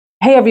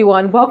Hey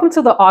everyone, welcome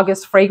to the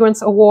August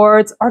Fragrance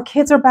Awards. Our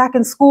kids are back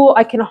in school.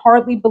 I can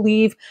hardly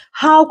believe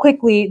how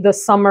quickly the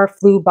summer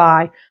flew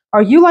by.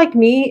 Are you like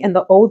me, and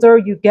the older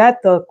you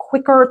get, the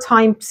quicker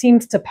time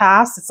seems to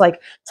pass? It's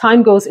like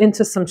time goes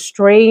into some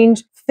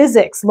strange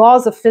physics,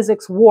 laws of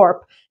physics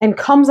warp, and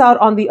comes out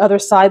on the other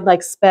side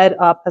like sped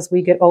up as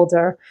we get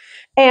older.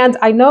 And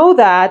I know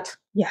that,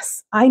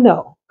 yes, I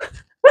know.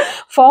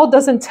 Fall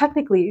doesn't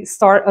technically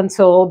start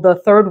until the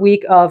third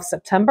week of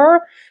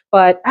September,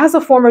 but as a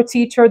former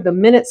teacher, the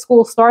minute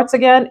school starts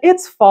again,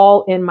 it's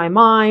fall in my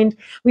mind.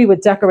 We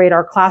would decorate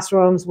our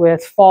classrooms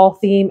with fall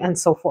theme and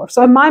so forth.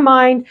 So in my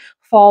mind,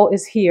 fall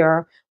is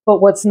here. But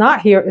what's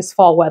not here is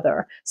fall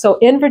weather. So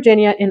in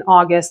Virginia in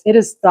August, it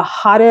is the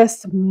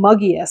hottest,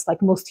 muggiest,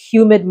 like most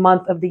humid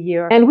month of the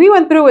year. And we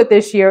went through it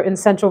this year in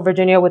Central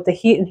Virginia with the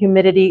heat and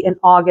humidity in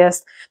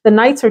August. The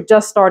nights are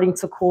just starting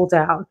to cool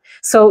down.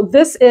 So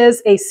this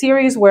is a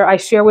series where I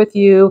share with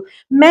you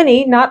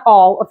many, not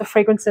all, of the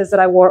fragrances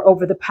that I wore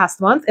over the past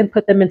month and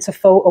put them into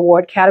faux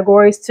award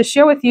categories to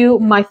share with you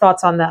my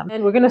thoughts on them.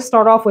 And we're going to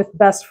start off with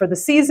best for the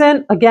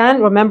season.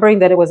 Again, remembering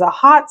that it was a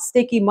hot,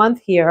 sticky month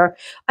here,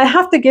 I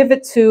have to give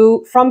it to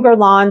from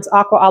Guerlain's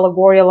Aqua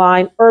Allegoria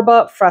line,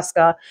 Herba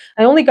Fresca.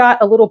 I only got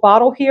a little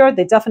bottle here.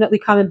 They definitely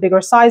come in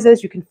bigger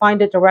sizes. You can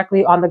find it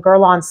directly on the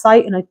Guerlain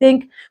site, and I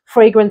think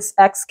Fragrance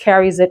X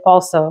carries it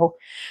also.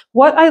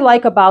 What I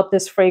like about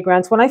this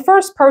fragrance, when I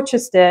first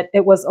purchased it,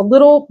 it was a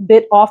little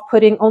bit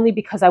off-putting only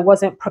because I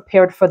wasn't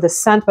prepared for the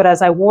scent, but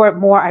as I wore it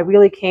more, I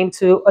really came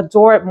to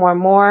adore it more and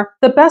more.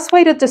 The best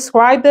way to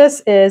describe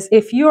this is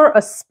if you're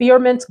a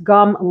spearmint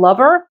gum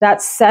lover,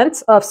 that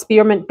scent of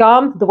spearmint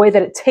gum, the way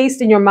that it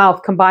tastes in your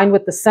mouth combined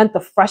with the scent, the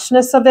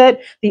freshness of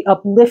it, the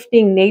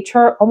uplifting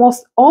nature,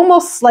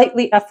 almost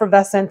slightly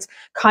effervescent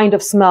kind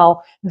of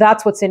smell,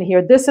 that's what's in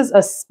here. This is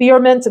a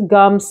spearmint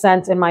gum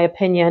scent, in my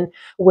opinion,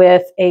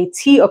 with a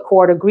tea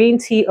accord, a green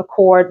tea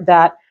accord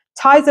that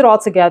ties it all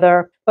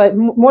together. But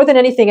more than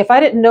anything, if I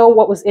didn't know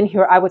what was in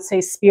here, I would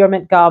say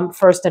spearmint gum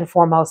first and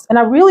foremost. And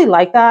I really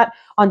like that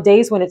on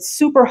days when it's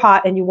super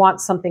hot and you want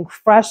something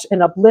fresh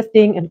and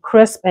uplifting and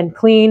crisp and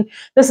clean.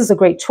 This is a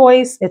great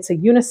choice. It's a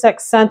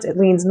unisex scent. It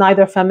leans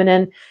neither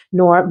feminine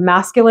nor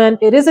masculine.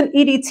 It is an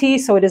EDT,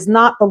 so it is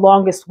not the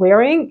longest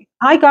wearing.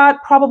 I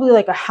got probably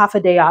like a half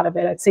a day out of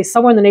it. I'd say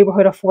somewhere in the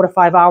neighborhood of 4 to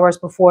 5 hours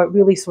before it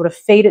really sort of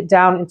faded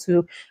down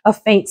into a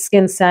faint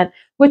skin scent,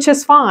 which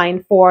is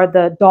fine for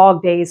the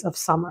dog days of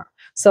summer.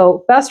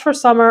 So best for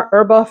summer,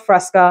 Herba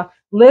Fresca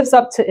lives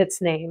up to its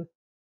name.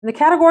 In the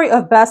category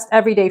of best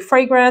everyday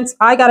fragrance,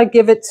 I got to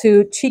give it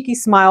to Cheeky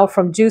Smile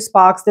from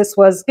Jusbox. This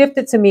was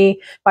gifted to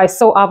me by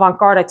So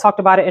Avant-Garde. I talked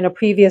about it in a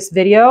previous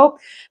video.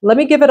 Let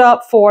me give it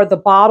up for the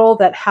bottle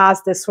that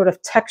has this sort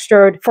of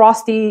textured,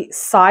 frosty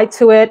side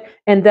to it.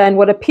 And then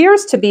what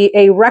appears to be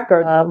a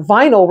record, a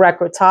vinyl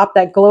record top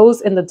that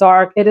glows in the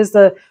dark. It is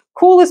the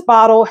coolest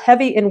bottle,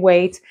 heavy in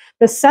weight.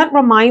 The scent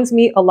reminds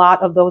me a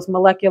lot of those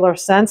molecular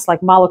scents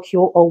like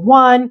Molecule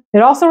 01.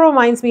 It also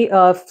reminds me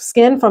of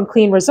Skin from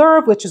Clean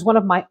Reserve, which is one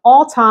of my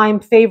all-time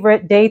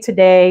favorite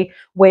day-to-day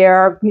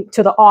wear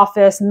to the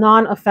office,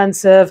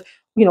 non-offensive,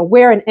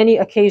 wear in any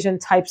occasion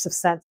types of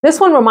scents. This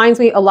one reminds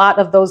me a lot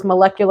of those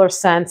molecular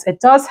scents. It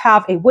does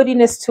have a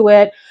woodiness to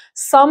it,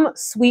 some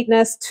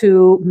sweetness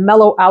to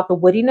mellow out the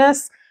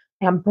woodiness,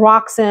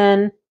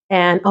 ambroxan,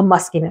 and a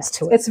muskiness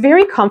to it. It's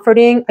very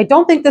comforting. I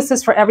don't think this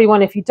is for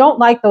everyone. If you don't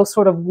like those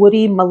sort of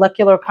woody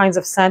molecular kinds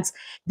of scents,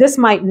 this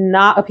might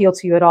not appeal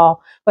to you at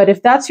all. But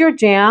if that's your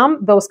jam,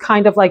 those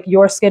kind of like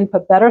your skin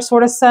put better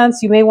sort of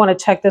scents, you may want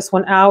to check this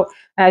one out.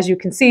 As you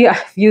can see,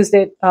 I've used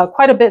it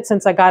quite a bit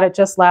since I got it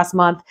just last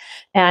month,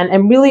 and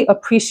I'm really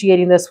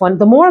appreciating this one.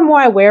 The more and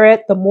more I wear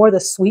it, the more the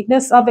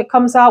sweetness of it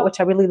comes out,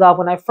 which I really love.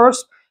 When I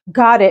first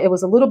got it, it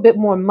was a little bit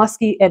more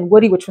musky and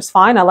woody, which was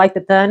fine. I liked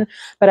it then.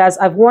 But as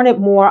I've worn it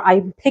more,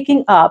 I'm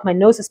picking up, my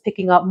nose is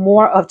picking up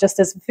more of just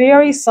this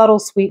very subtle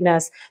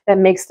sweetness that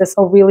makes this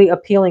a really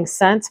appealing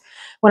scent.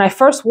 When I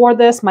first wore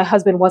this, my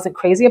husband wasn't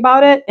crazy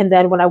about it. And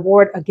then when I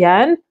wore it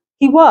again,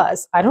 he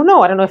was. I don't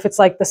know if it's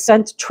like the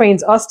scent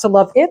trains us to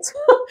love it,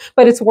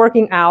 but it's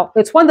working out.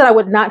 It's one that I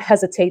would not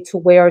hesitate to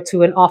wear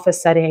to an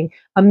office setting,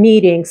 a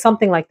meeting,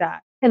 something like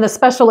that. In the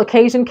special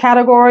occasion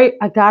category,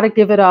 I gotta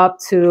give it up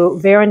to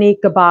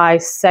Veronique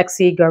Gabai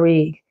Sexy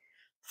Garrigue.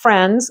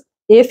 Friends,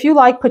 if you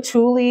like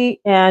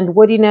patchouli and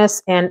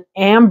woodiness and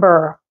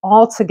amber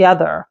all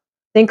together,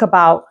 think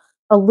about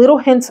a little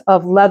hint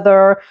of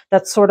leather,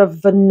 that sort of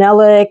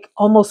vanillic,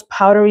 almost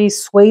powdery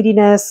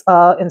suediness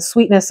and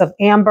sweetness of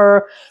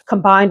amber,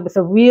 combined with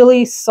a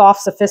really soft,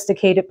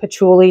 sophisticated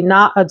patchouli,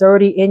 not a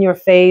dirty in your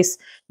face,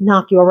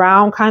 knock you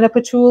around kind of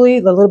patchouli,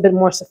 the little bit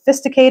more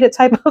sophisticated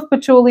type of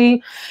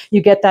patchouli.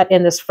 You get that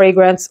in this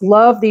fragrance.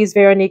 Love these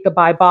Veronique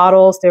Gabai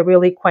bottles. They're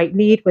really quite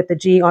neat with the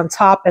G on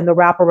top and the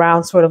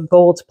wraparound sort of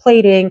gold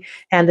plating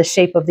and the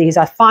shape of these.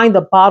 I find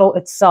the bottle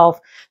itself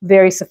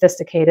very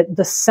sophisticated.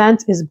 The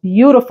scent is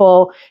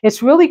beautiful.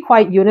 It's really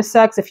quite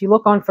unisex. If you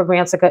look on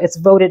Fragrantica, it's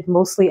voted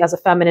mostly as a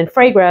feminine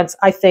fragrance.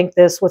 I think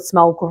this would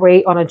smell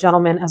great on a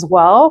gentleman as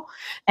well,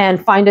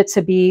 and find it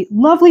to be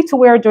lovely to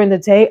wear during the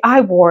day.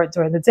 I wore it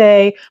during the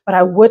day, but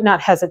I would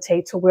not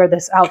hesitate to wear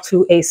this out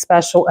to a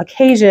special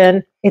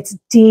occasion. It's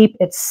deep,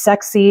 it's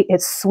sexy,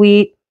 it's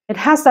sweet. It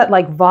has that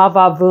like va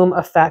va voom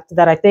effect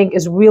that I think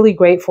is really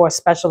great for a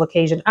special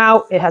occasion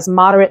out. It has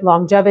moderate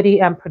longevity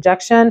and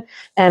projection,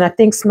 and I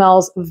think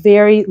smells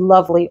very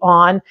lovely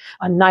on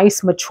a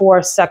nice,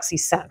 mature, sexy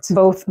scent.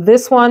 Both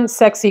this one,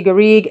 Sexy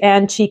Garrigue,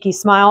 and Cheeky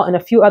Smile, and a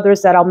few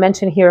others that I'll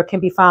mention here can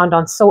be found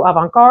on So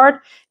Avant-Garde,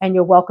 and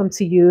you're welcome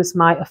to use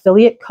my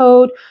affiliate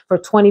code for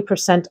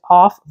 20%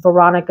 off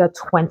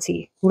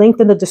Veronica20, linked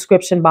in the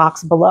description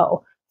box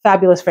below.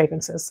 Fabulous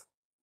fragrances.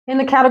 In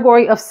the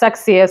category of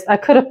sexiest, I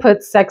could have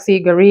put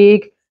Sexy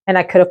Garrigue, and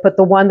I could have put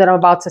the one that I'm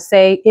about to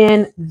say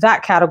in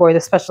that category,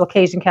 the special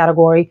occasion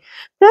category.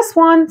 This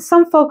one,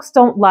 some folks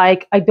don't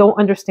like. I don't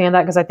understand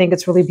that because I think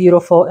it's really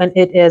beautiful, and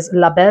it is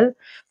La Belle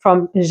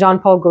from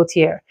Jean-Paul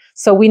Gaultier.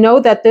 So we know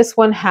that this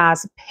one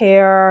has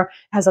pear,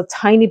 has a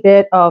tiny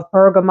bit of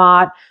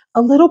bergamot,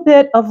 a little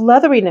bit of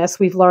leatheriness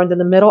we've learned in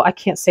the middle. I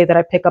can't say that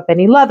I pick up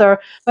any leather,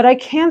 but I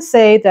can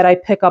say that I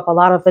pick up a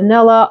lot of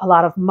vanilla, a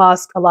lot of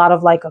musk, a lot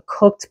of like a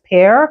cooked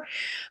pear,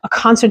 a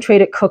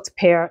concentrated cooked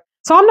pear.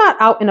 So I'm not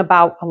out and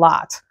about a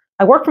lot.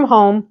 I work from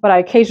home, but I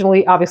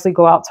occasionally obviously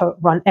go out to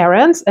run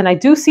errands, and I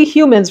do see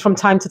humans from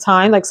time to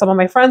time, like some of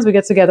my friends, we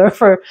get together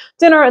for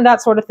dinner and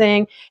that sort of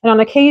thing. And on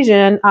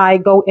occasion, I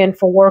go in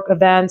for work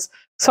events.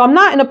 So I'm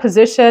not in a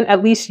position,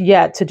 at least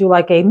yet, to do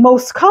like a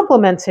most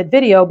complimented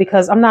video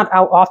because I'm not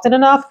out often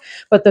enough.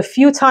 But the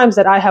few times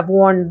that I have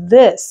worn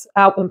this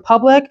out in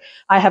public,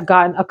 I have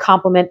gotten a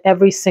compliment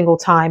every single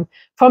time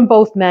from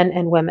both men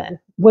and women.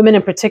 Women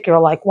in particular,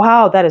 like,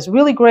 wow, that is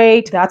really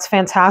great. That's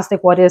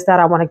fantastic. What is that?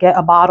 I want to get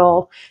a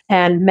bottle.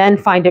 And men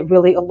find it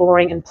really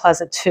alluring and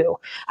pleasant too.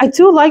 I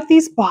do like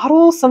these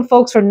bottles. Some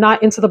folks are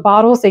not into the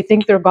bottles. They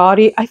think they're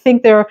gaudy. I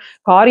think they're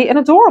gaudy and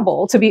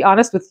adorable, to be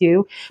honest with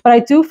you. But I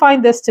do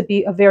find this to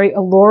be a very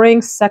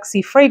alluring,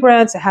 sexy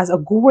fragrance. It has a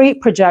great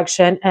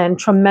projection and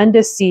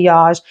tremendous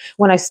sillage.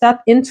 When I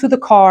step into the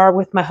car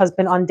with my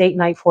husband on date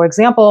night, for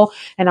example,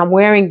 and I'm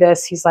wearing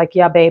this, he's like,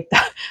 yeah, babe,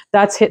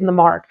 that's hitting the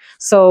mark.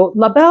 So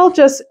La Belle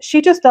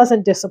she just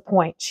doesn't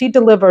disappoint. She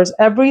delivers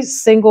every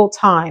single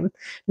time,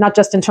 not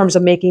just in terms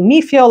of making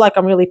me feel like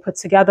I'm really put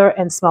together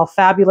and smell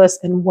fabulous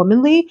and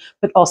womanly,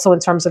 but also in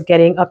terms of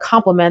getting a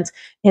compliment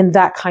in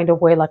that kind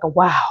of way, like a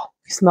wow,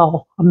 you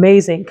smell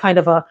amazing kind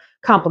of a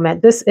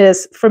compliment. This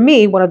is, for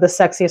me, one of the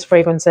sexiest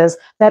fragrances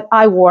that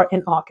I wore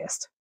in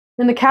August.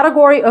 In the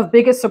category of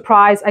biggest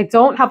surprise, I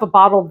don't have a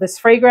bottle of this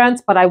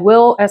fragrance, but I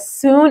will as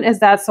soon as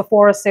that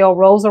Sephora sale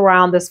rolls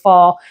around this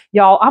fall.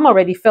 Y'all, I'm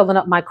already filling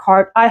up my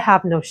cart. I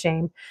have no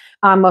shame.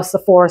 I'm a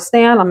Sephora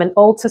stan. I'm an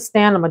Ulta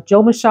stan. I'm a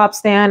Joma Shop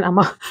stan. I'm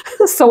a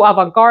So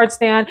Avant-Garde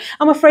stan.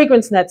 I'm a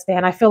Fragrance Net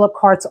stan. I fill up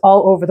carts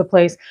all over the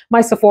place.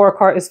 My Sephora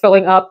cart is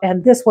filling up,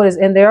 and this one is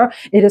in there.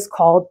 It is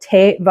called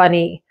Thé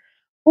Vanille.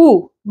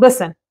 Ooh,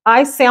 listen.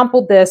 I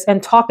sampled this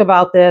and talked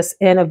about this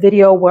in a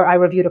video where I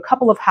reviewed a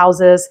couple of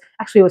houses.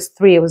 Actually, it was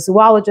 3. It was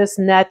Zoologist,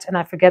 Nette, and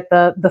I forget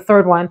the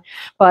third one,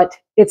 but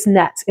it's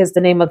Nette is the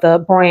name of the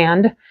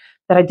brand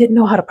that I didn't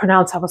know how to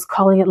pronounce. I was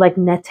calling it like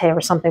Nette or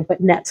something,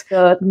 but Nette.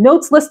 The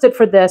notes listed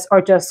for this are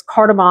just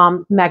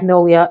cardamom,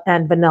 magnolia,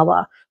 and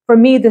vanilla. For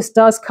me, this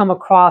does come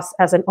across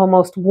as an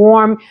almost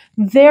warm,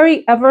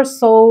 very ever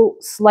so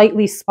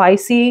slightly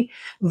spicy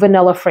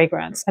vanilla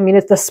fragrance. I mean,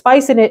 the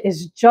spice in it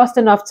is just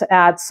enough to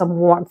add some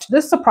warmth.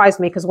 This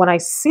surprised me because when I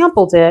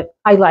sampled it,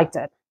 I liked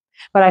it.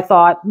 But I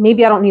thought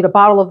maybe I don't need a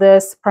bottle of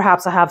this.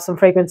 Perhaps I have some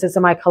fragrances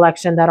in my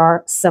collection that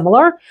are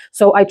similar.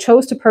 So I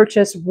chose to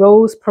purchase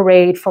Rose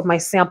Parade from my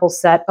sample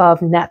set of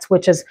Nette,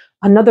 which is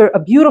a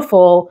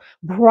beautiful,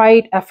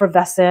 bright,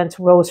 effervescent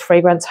rose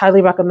fragrance.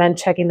 Highly recommend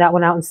checking that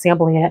one out and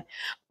sampling it.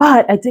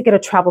 But I did get a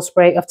travel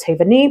spray of Thé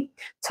Vanille,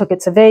 took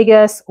it to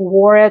Vegas,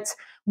 wore it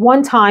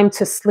one time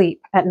to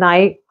sleep at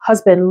night.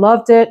 Husband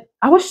loved it.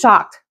 I was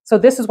shocked. So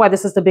this is why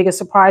this is the biggest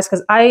surprise,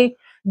 because I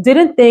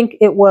didn't think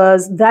it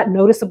was that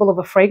noticeable of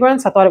a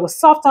fragrance. I thought it was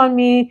soft on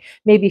me,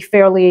 maybe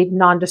fairly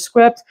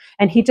nondescript.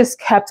 And he just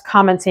kept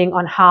commenting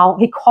on how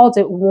he called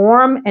it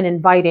warm and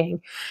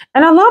inviting.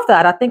 And I love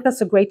that. I think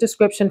that's a great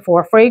description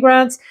for a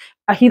fragrance.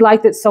 He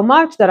liked it so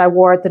much that I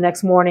wore it the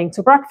next morning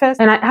to breakfast.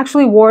 And I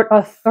actually wore it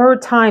a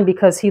third time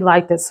because he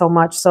liked it so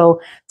much.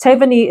 So Thé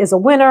Vanille is a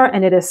winner,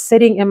 and it is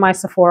sitting in my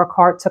Sephora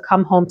cart to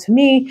come home to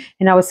me.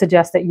 And I would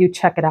suggest that you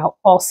check it out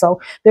also.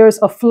 There's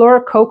a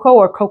Fleur Coco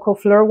or Coco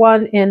Fleur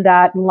one in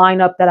that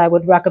lineup that I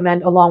would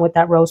recommend along with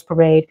that Rose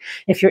Parade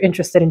if you're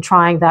interested in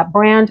trying that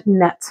brand,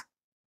 Nette.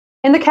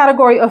 In the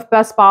category of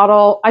best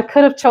bottle, I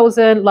could have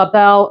chosen La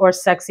Belle or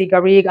Sexy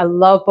Garrigue. I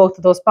love both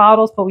of those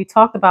bottles, but we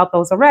talked about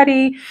those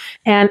already.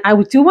 And I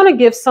do want to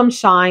give some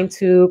shine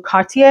to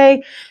Cartier.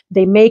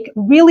 They make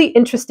really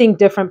interesting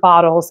different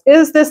bottles.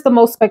 Is this the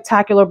most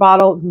spectacular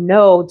bottle?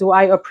 No. Do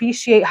I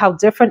appreciate how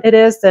different it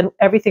is than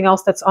everything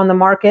else that's on the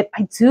market?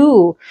 I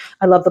do.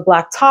 I love the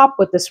black top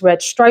with this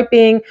red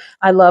striping.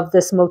 I love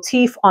this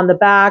motif on the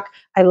back.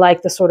 I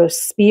like the sort of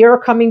spear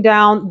coming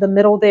down the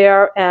middle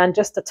there and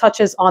just the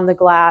touches on the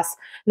glass.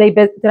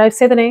 Did I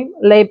say the name?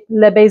 Le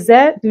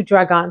Baiser du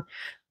Dragon.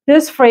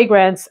 This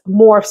fragrance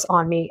morphs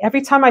on me.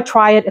 Every time I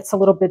try it, it's a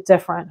little bit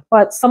different.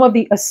 But some of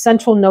the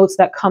essential notes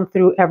that come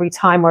through every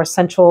time, or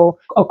essential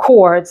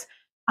accords,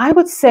 I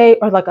would say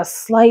are like a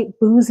slight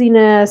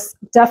booziness.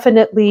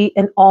 Definitely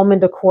an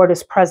almond accord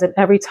is present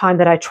every time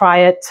that I try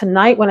it.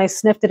 Tonight, when I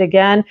sniffed it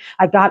again,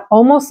 I got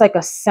almost like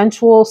a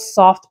sensual,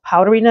 soft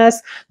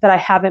powderiness that I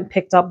haven't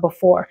picked up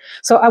before.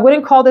 So I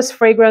wouldn't call this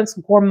fragrance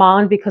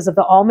gourmand because of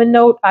the almond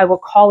note. I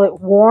would call it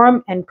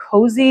warm and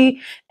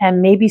cozy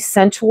and maybe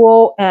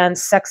sensual and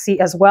sexy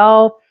as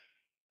well.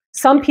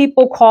 Some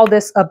people call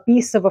this a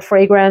beast of a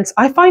fragrance.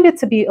 I find it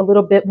to be a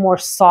little bit more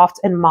soft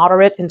and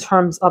moderate in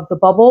terms of the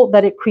bubble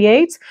that it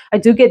creates. I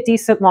do get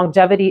decent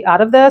longevity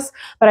out of this,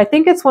 but I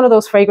think it's one of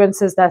those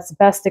fragrances that's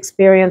best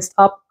experienced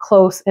up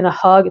close in a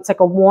hug. It's like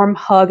a warm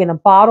hug in a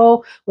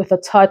bottle with a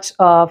touch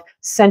of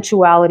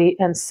sensuality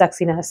and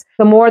sexiness.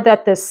 The more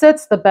that this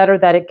sits, the better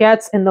that it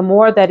gets, and the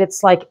more that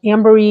it's like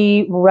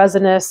ambery,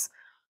 resinous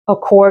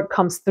accord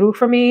comes through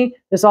for me.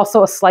 There's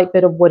also a slight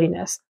bit of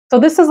woodiness. So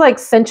this is like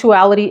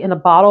sensuality in a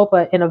bottle,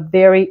 but in a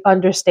very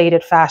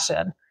understated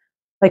fashion.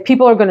 Like,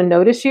 people are going to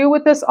notice you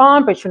with this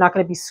on, but you're not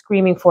going to be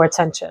screaming for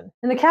attention.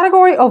 In the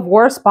category of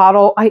worst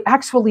bottle, I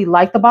actually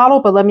like the bottle,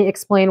 but let me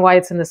explain why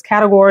it's in this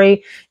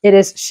category. It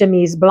is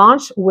Chemise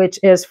Blanche, which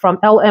is from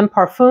LM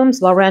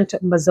Parfums, Laurent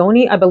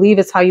Mazzoni. I believe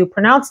is how you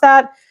pronounce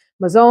that.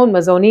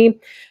 Mazzoni.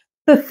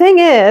 The thing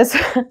is,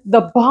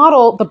 the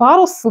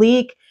bottle's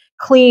sleek,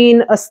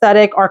 clean,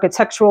 aesthetic,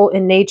 architectural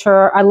in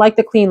nature. I like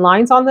the clean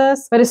lines on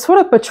this, but it sort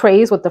of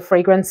betrays what the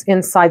fragrance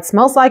inside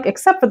smells like,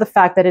 except for the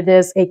fact that it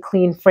is a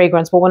clean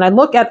fragrance. But when I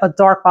look at a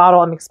dark bottle,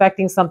 I'm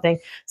expecting something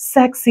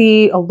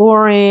sexy,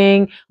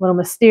 alluring, a little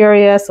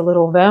mysterious, a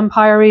little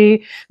vampire-y.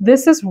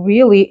 This is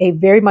really a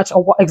very much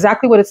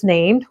exactly what it's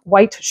named,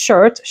 white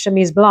shirt,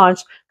 chemise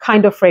blanche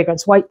kind of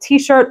fragrance. White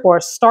t-shirt or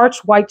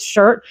starched white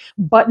shirt,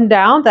 button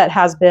down that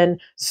has been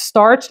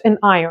starched and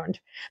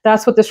ironed.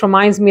 That's what this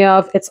reminds me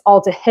of. It's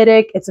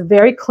aldehydic. It's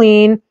very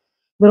clean,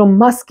 little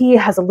musky,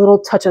 has a little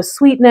touch of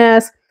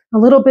sweetness, a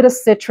little bit of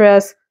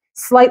citrus,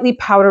 slightly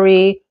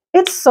powdery.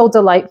 It's so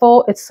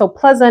delightful. It's so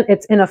pleasant.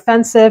 It's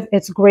inoffensive.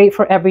 It's great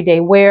for everyday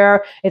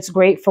wear. It's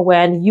great for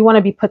when you want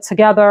to be put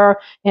together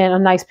in a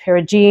nice pair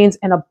of jeans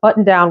and a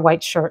button-down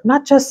white shirt.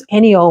 Not just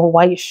any old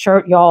white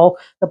shirt, y'all.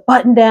 The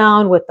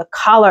button-down with the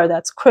collar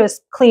that's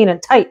crisp, clean,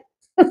 and tight.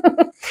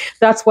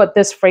 That's what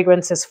this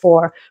fragrance is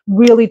for.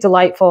 Really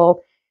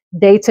delightful,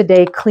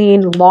 day-to-day,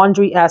 clean,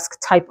 laundry-esque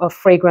type of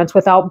fragrance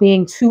without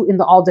being too in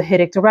the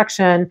aldehydic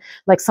direction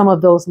like some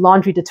of those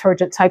laundry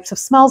detergent types of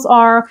smells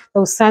are.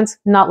 Those scents,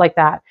 not like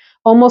that.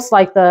 Almost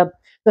like the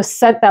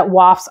scent that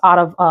wafts out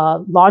of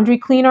a laundry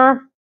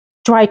cleaner,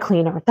 dry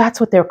cleaner. That's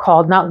what they're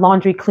called, not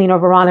laundry cleaner,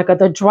 Veronica.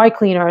 The dry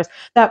cleaners,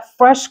 that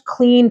fresh,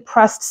 clean,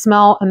 pressed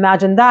smell.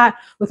 Imagine that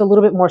with a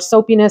little bit more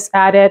soapiness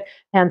added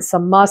and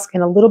some musk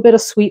and a little bit of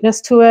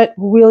sweetness to it.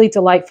 Really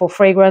delightful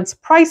fragrance.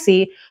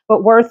 Pricey,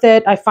 but worth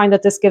it. I find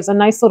that this gives a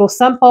nice little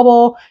scent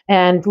bubble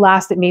and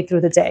lasted me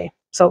through the day.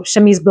 So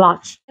Chemise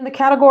Blanche. In the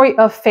category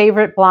of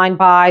favorite blind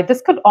buy, this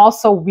could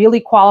also really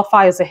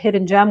qualify as a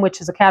hidden gem,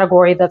 which is a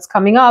category that's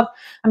coming up.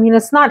 I mean,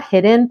 it's not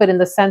hidden, but in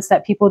the sense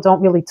that people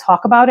don't really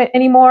talk about it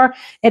anymore.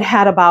 It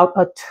had about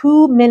a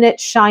 2-minute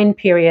shine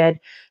period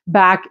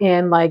back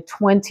in like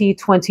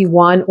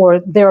 2021 or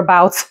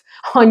thereabouts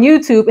on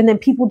YouTube. And then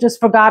people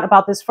just forgot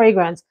about this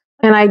fragrance.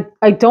 And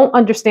I don't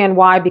understand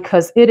why,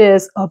 because it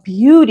is a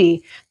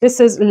beauty. This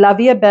is La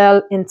Vie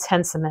Belle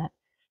Intensement.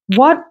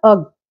 What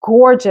a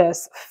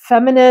gorgeous,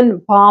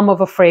 feminine bomb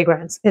of a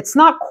fragrance. It's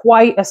not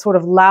quite as sort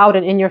of loud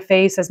and in your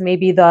face as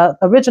maybe the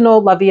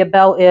original La Vie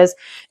Belle is,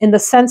 in the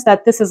sense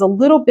that this is a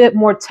little bit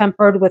more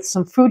tempered with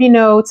some fruity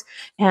notes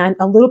and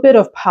a little bit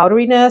of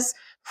powderiness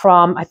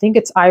from, I think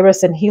it's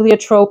iris and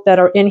heliotrope that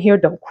are in here.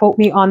 Don't quote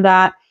me on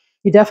that.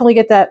 You definitely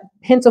get that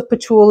hint of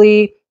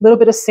patchouli, a little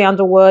bit of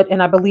sandalwood,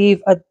 and I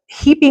believe a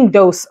heaping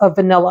dose of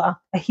vanilla.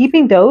 A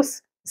heaping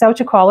dose? Is that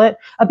what you call it?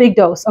 A big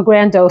dose, a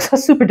grand dose, a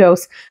super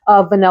dose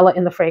of vanilla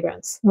in the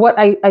fragrance. What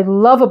I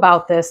love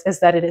about this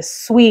is that it is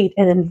sweet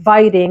and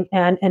inviting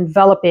and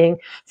enveloping.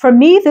 For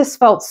me, this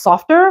felt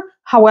softer.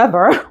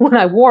 However, when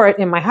I wore it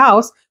in my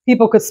house,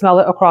 people could smell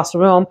it across the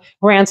room.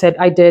 Granted,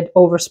 I did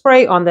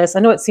overspray on this. I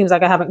know it seems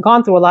like I haven't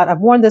gone through a lot. I've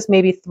worn this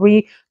maybe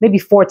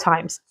 4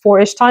 times,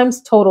 4-ish times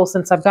total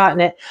since I've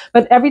gotten it.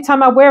 But every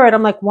time I wear it,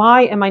 I'm like,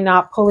 why am I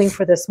not pulling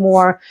for this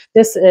more?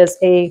 This is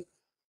a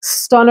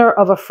Stunner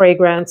of a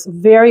fragrance,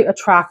 very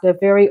attractive,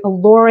 very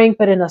alluring,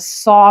 but in a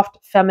soft,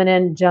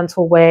 feminine,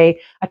 gentle way.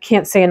 I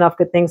can't say enough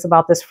good things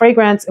about this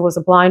fragrance. It was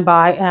a blind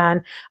buy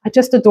and I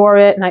just adore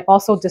it. And I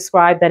also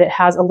described that it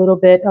has a little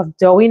bit of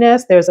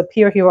doughiness. There's a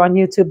peer here on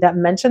YouTube that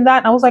mentioned that.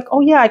 And I was like,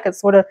 oh yeah, I could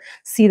sort of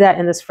see that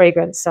in this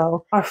fragrance.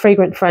 So our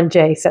fragrant friend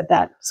Jay said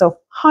that. So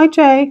hi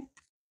Jay.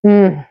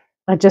 I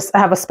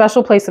have a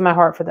special place in my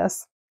heart for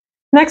this.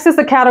 Next is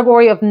the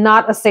category of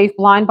not a safe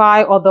blind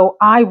buy. Although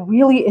I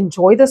really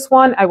enjoy this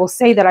one, I will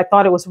say that I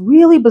thought it was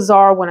really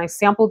bizarre when I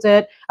sampled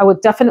it. I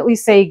would definitely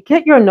say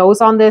get your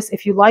nose on this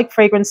if you like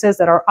fragrances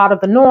that are out of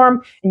the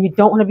norm and you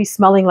don't want to be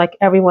smelling like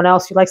everyone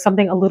else. You like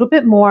something a little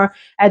bit more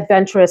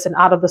adventurous and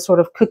out of the sort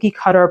of cookie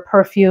cutter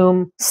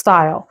perfume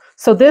style.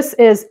 So this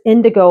is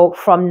Indigo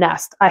from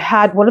Nest. I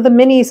had one of the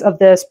minis of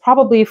this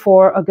probably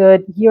for a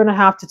good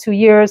 1.5 to 2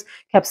 years,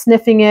 kept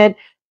sniffing it.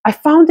 I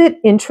found it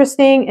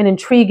interesting and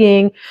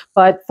intriguing,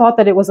 but thought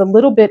that it was a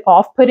little bit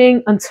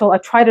off-putting until I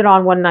tried it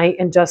on one night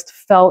and just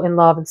fell in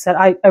love and said,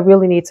 I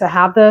really need to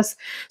have this.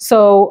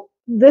 So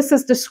this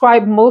is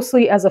described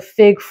mostly as a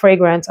fig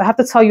fragrance. I have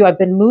to tell you, I've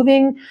been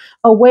moving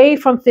away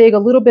from fig a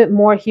little bit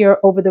more here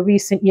over the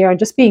recent year and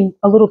just being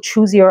a little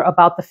choosier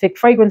about the fig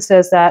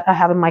fragrances that I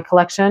have in my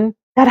collection.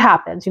 That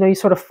happens. You know, you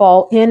sort of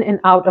fall in and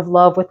out of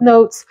love with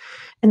notes.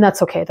 And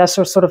that's okay. That's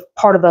sort of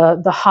part of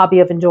the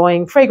hobby of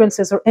enjoying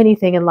fragrances or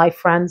anything in life,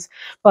 friends.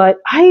 But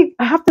I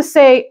have to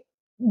say,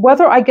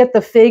 whether I get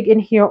the fig in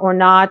here or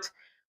not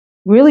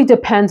really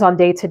depends on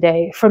day to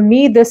day. For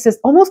me, this is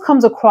almost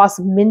comes across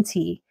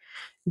minty.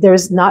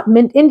 There's not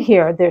mint in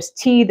here. There's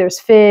tea, there's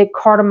fig,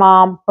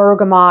 cardamom,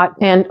 bergamot,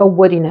 and a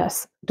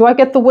woodiness. Do I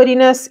get the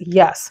woodiness?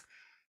 Yes.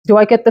 Do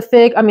I get the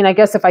fig? I mean, I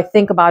guess if I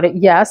think about it,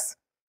 yes.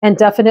 And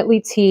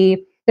definitely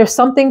tea. There's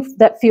something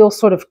that feels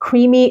sort of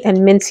creamy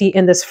and minty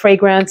in this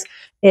fragrance.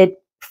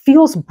 It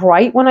feels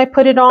bright when I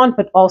put it on,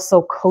 but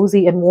also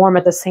cozy and warm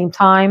at the same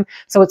time.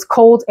 So it's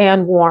cold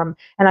and warm.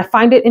 And I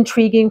find it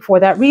intriguing for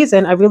that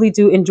reason. I really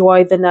do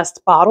enjoy the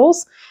Nest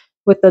bottles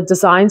with the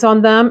designs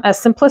on them. As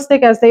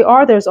simplistic as they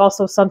are, there's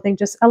also something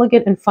just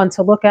elegant and fun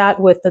to look at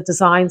with the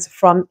designs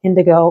from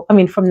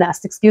from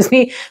Nest, excuse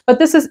me. But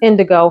this is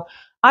Indigo.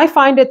 I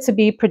find it to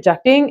be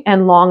projecting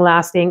and long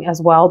lasting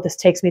as well. This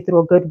takes me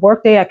through a good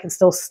work day. I can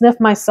still sniff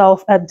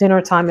myself at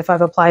dinner time if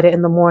I've applied it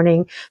in the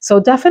morning. So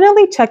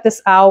definitely check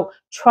this out.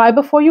 Try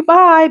before you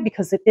buy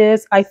because it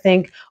is, I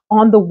think,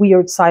 on the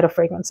weird side of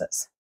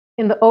fragrances.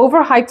 In the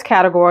overhyped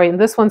category,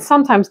 and this one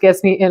sometimes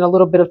gets me in a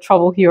little bit of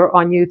trouble here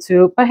on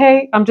YouTube, but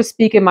hey, I'm just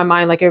speaking my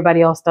mind like everybody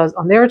else does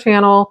on their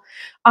channel.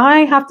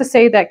 I have to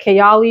say that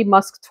Kayali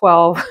Musk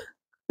 12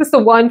 this is the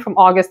one from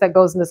August that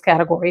goes in this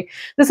category.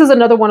 This is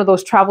another one of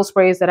those travel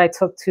sprays that I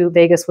took to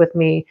Vegas with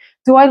me.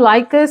 Do I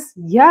like this?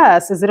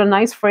 Yes. Is it a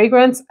nice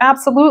fragrance?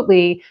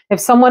 Absolutely. If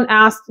someone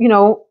asked,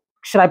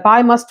 should I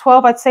buy Musk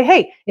 12? I'd say,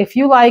 hey, if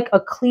you like a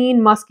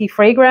clean, musky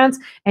fragrance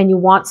and you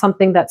want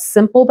something that's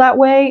simple that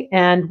way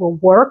and will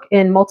work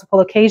in multiple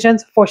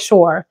occasions, for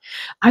sure.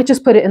 I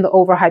just put it in the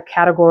overhyped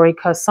category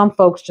because some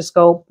folks just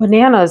go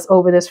bananas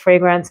over this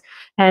fragrance.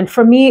 And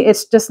for me,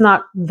 it's just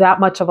not that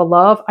much of a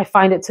love. I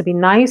find it to be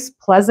nice,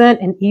 pleasant,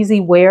 and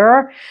easy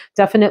wear.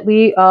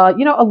 Definitely, a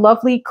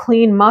lovely,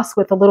 clean musk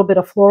with a little bit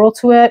of floral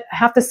to it. I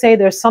have to say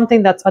there's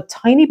something that's a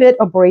tiny bit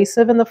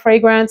abrasive in the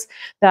fragrance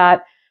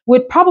that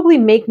would probably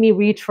make me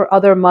reach for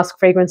other musk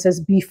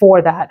fragrances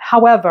before that.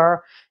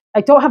 However,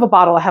 I don't have a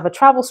bottle. I have a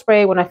travel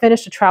spray. When I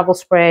finished the travel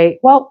spray,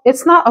 well,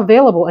 it's not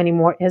available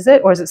anymore, is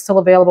it? Or is it still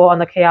available on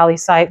the Kayali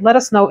site? Let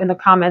us know in the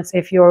comments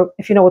if you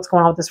know what's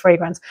going on with this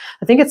fragrance.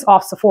 I think it's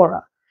off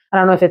Sephora. I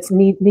don't know if it's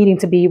needing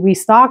to be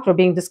restocked or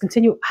being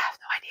discontinued. I have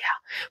no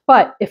idea.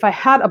 But if I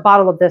had a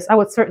bottle of this, I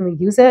would certainly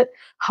use it.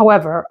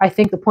 However, I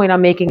think the point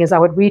I'm making is I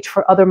would reach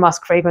for other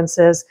musk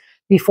fragrances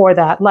before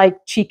that, like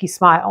Cheeky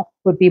Smile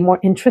would be more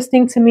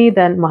interesting to me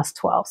than Musk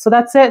 12. So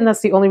that's it. And that's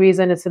the only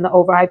reason it's in the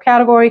overhyped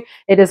category.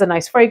 It is a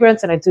nice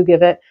fragrance and I do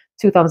give it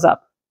 2 thumbs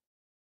up.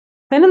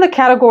 Then in the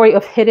category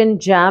of hidden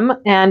gem,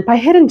 and by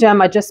hidden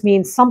gem, I just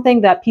mean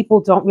something that people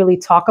don't really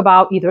talk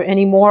about either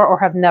anymore or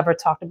have never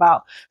talked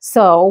about.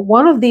 So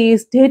one of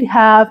these did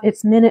have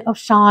its minute of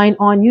shine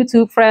on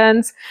YouTube,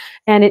 friends,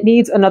 and it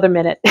needs another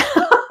minute.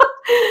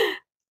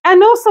 I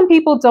know some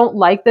people don't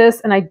like this,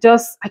 and I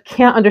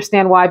can't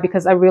understand why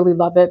because I really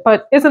love it.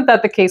 But isn't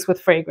that the case with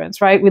fragrance,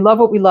 right? We love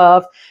what we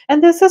love.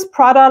 And this is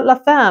Prada La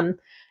Femme.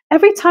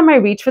 Every time I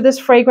reach for this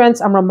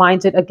fragrance, I'm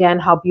reminded again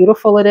how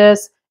beautiful it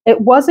is.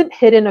 It wasn't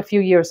hidden a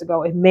few years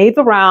ago. It made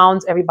the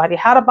rounds. Everybody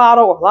had a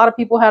bottle, or a lot of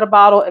people had a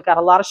bottle. It got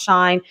a lot of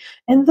shine.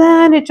 And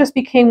then it just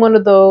became one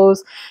of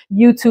those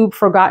YouTube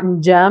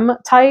forgotten gem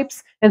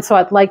types. And so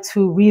I'd like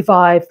to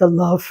revive the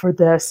love for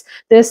this.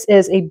 This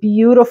is a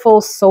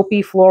beautiful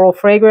soapy floral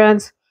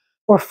fragrance,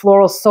 or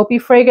floral soapy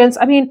fragrance.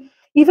 I mean,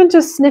 even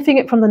just sniffing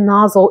it from the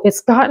nozzle,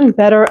 it's gotten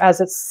better as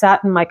it's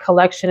sat in my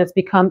collection. It's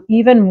become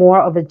even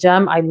more of a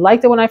gem. I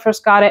liked it when I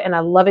first got it, and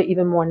I love it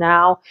even more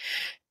now.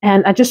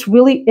 And I just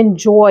really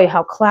enjoy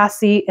how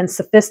classy and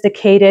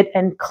sophisticated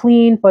and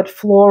clean, but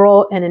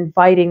floral and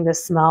inviting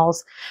this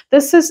smells.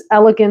 This is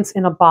elegance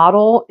in a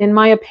bottle, in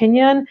my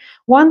opinion.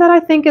 One that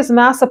I think is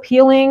mass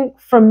appealing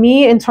for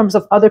me in terms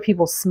of other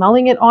people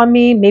smelling it on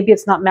me. Maybe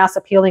it's not mass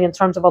appealing in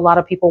terms of a lot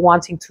of people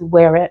wanting to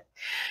wear it.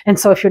 And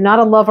so if you're not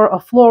a lover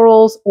of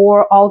florals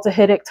or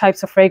aldehydic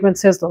types of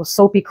fragrances, those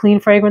soapy clean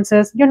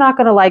fragrances, you're not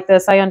going to like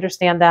this. I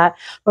understand that.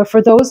 But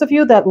for those of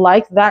you that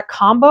like that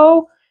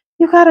combo,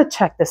 you got to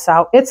check this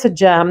out. It's a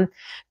gem.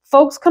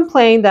 Folks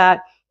complain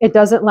that it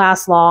doesn't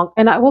last long.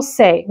 And I will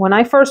say, when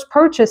I first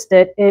purchased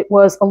it, it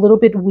was a little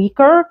bit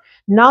weaker.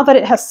 Now that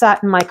it has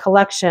sat in my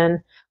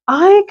collection,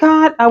 I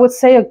got, I would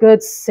say, a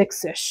good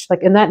 6-ish,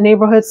 like in that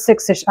neighborhood,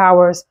 6-ish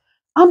hours.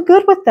 I'm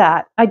good with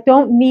that. I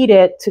don't need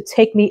it to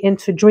take me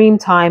into dream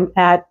time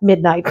at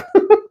midnight.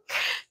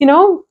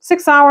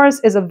 6 hours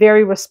is a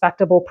very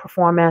respectable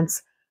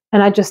performance.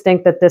 And I just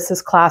think that this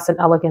is class and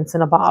elegance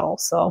in a bottle.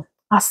 So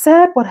I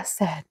said what I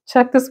said.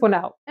 Check this one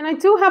out. And I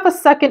do have a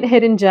second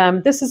hidden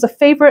gem. This is a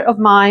favorite of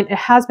mine. It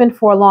has been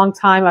for a long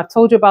time. I've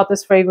told you about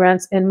this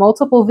fragrance in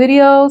multiple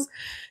videos.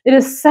 It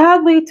is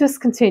sadly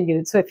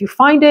discontinued. So if you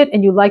find it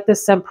and you like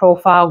this scent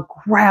profile,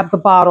 grab the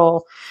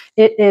bottle.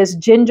 It is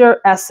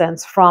Ginger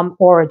Essence from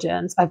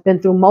Origins. I've been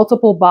through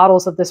multiple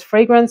bottles of this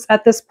fragrance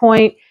at this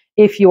point.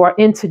 If you are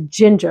into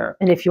ginger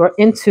and if you are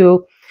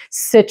into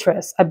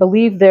citrus, I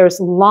believe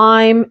there's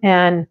lime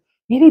and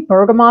maybe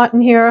bergamot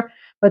in here,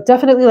 but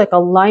definitely like a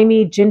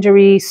limey,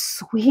 gingery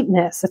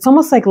sweetness. It's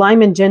almost like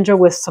lime and ginger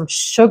with some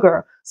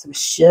sugar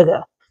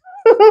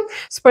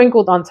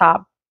sprinkled on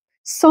top.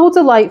 So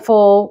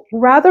delightful,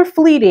 rather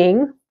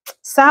fleeting.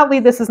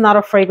 Sadly, this is not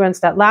a fragrance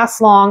that lasts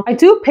long. I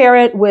do pair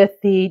it with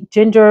the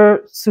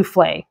ginger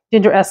souffle,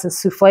 ginger essence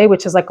souffle,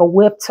 which is like a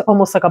whipped,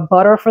 almost like a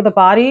butter for the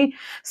body.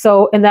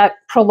 So, and that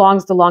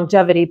prolongs the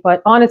longevity,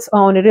 but on its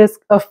own, it is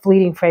a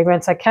fleeting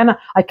fragrance. I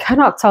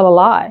cannot tell a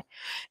lie.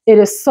 It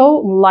is so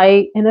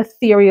light and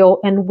ethereal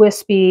and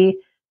wispy.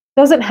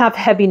 Doesn't have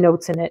heavy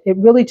notes in it. It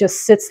really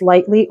just sits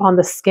lightly on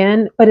the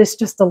skin, but it's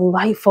just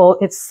delightful.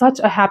 It's such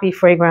a happy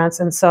fragrance.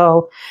 And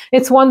so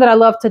it's one that I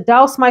love to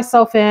douse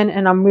myself in.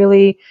 And I'm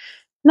really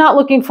not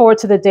looking forward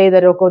to the day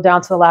that it'll go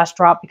down to the last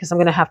drop because I'm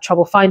going to have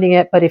trouble finding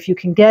it. But if you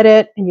can get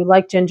it and you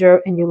like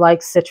ginger and you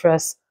like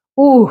citrus,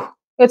 ooh,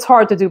 it's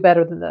hard to do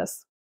better than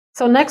this.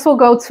 So next we'll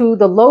go to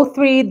the low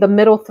 3, the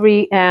middle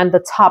 3, and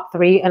the top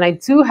 3. And I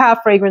do have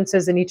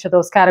fragrances in each of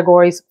those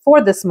categories for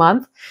this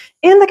month.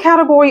 In the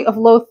category of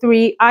low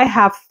 3, I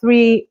have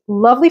 3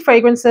 lovely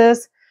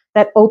fragrances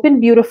that open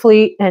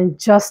beautifully and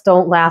just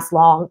don't last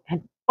long.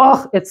 And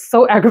oh, it's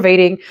so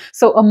aggravating.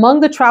 So among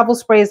the travel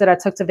sprays that I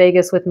took to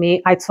Vegas with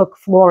me, I took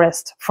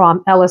Florist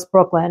from Ellis,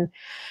 Brooklyn.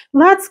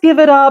 Let's give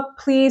it up,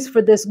 please,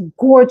 for this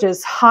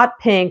gorgeous hot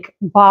pink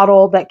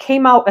bottle that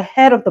came out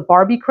ahead of the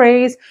Barbie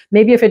craze.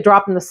 Maybe if it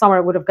dropped in the summer,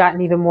 it would have gotten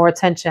even more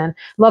attention.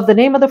 Love the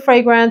name of the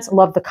fragrance,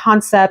 love the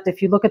concept.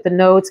 If you look at the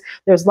notes,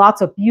 there's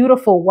lots of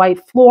beautiful white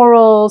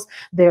florals.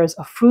 There's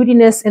a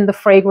fruitiness in the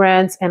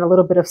fragrance and a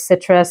little bit of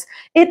citrus.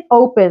 It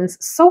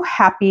opens so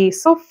happy,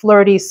 so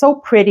flirty, so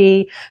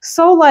pretty,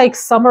 so like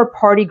summer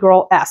party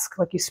girl-esque.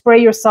 Like you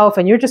spray yourself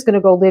and you're just going to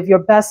go live your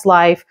best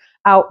life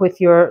out with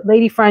your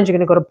lady friends. You're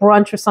going to go to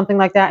brunch or something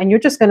like that, and you're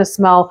just going to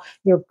smell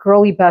your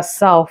girly best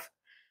self.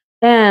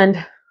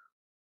 And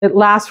it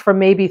lasts for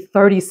maybe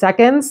 30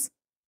 seconds,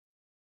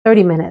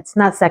 30 minutes,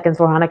 not seconds,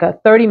 Veronica,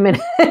 30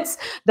 minutes,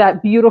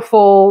 that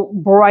beautiful,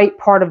 bright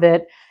part of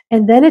it.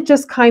 And then it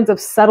just kind of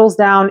settles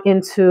down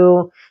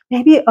into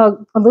maybe a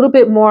little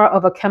bit more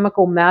of a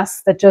chemical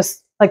mess that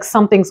just like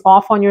something's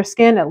off on your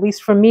skin. At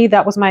least for me,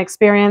 that was my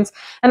experience.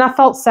 And I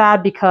felt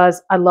sad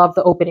because I love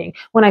the opening.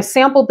 When I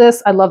sampled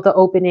this, I loved the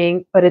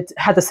opening, but it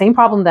had the same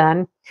problem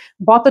then.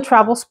 Bought the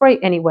travel spray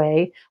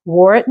anyway,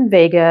 wore it in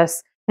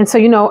Vegas. And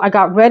so, I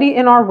got ready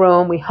in our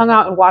room. We hung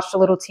out and watched a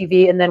little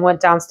TV and then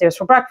went downstairs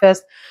for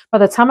breakfast. By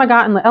the time I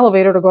got in the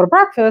elevator to go to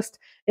breakfast,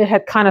 it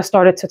had kind of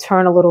started to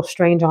turn a little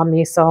strange on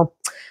me. So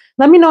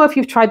let me know if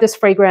you've tried this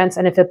fragrance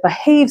and if it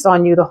behaves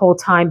on you the whole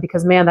time,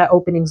 because man, that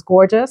opening's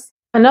gorgeous.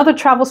 Another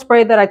travel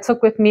spray that I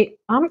took with me,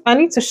 I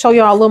need to show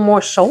y'all a little more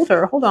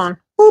shoulder. Hold on.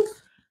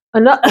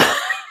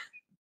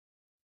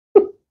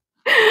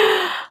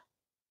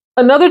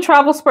 Another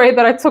travel spray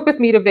that I took with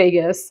me to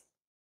Vegas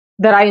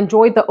that I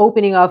enjoyed the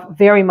opening of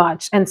very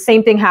much. And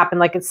same thing happened.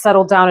 Like it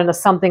settled down into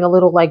something a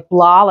little like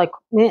blah, like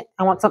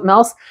I want something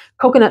else.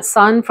 Coconut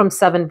Sun from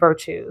Seven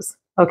Virtues.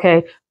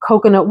 Okay.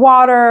 Coconut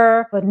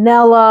water,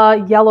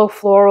 vanilla, yellow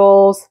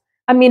florals.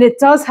 I mean, it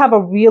does have a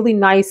really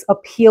nice,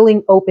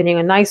 appealing opening,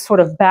 a nice sort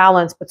of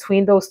balance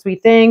between those 3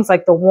 things,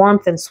 like the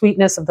warmth and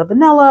sweetness of the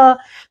vanilla,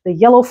 the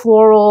yellow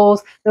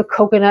florals, the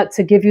coconut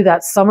to give you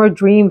that summer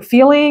dream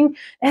feeling.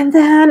 And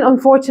then,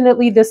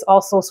 unfortunately, this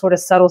also sort of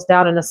settles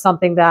down into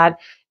something that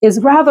is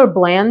rather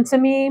bland to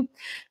me.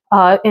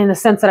 In the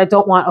sense that I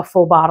don't want a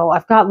full bottle.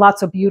 I've got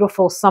lots of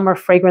beautiful summer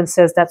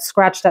fragrances that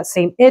scratch that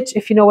same itch,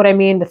 if you know what I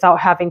mean, without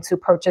having to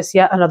purchase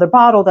yet another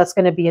bottle that's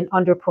going to be an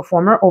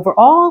underperformer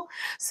overall.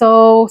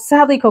 So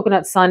sadly,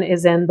 Coconut Sun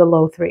is in the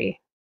low 3.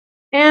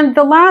 And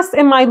the last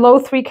in my low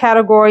 3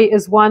 category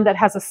is one that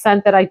has a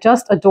scent that I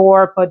just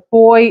adore, but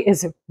boy,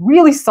 is it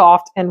really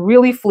soft and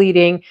really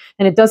fleeting.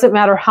 And it doesn't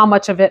matter how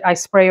much of it I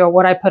spray or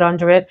what I put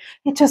under it.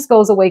 It just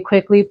goes away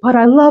quickly, but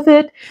I love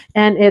it.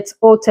 And it's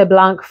Thé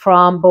Blanc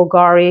from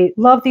Bulgari.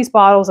 Love these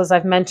bottles. As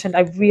I've mentioned,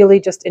 I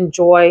really just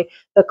enjoy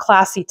the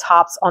classy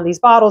tops on these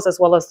bottles, as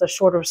well as the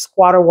shorter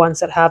squatter ones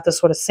that have the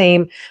sort of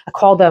same, I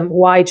call them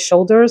wide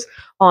shoulders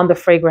on the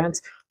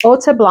fragrance.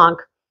 Thé Blanc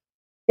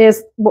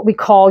is what we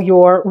call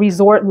your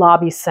resort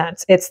lobby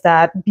scent. It's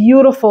that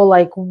beautiful,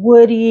 like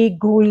woody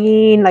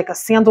green, like a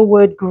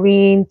sandalwood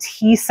green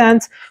tea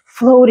scent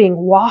floating,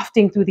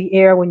 wafting through the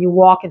air when you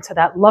walk into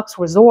that luxe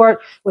resort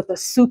with the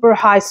super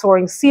high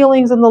soaring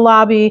ceilings in the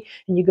lobby,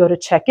 and you go to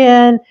check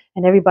in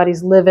and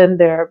everybody's living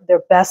their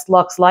best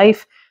luxe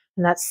life.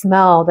 And that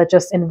smell that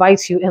just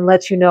invites you and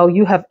lets you know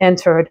you have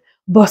entered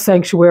the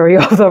sanctuary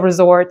of the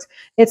resort.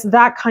 It's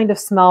that kind of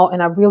smell,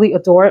 and I really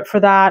adore it for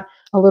that.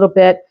 A little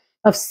bit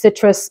of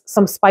citrus,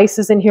 some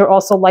spices in here,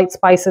 also light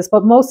spices,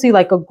 but mostly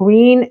like a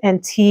green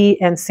and tea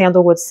and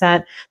sandalwood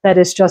scent that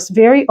is just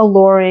very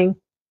alluring,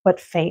 but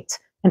faint.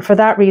 And for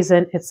that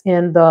reason, it's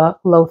in the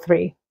low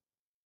 3.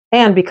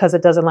 And because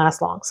it doesn't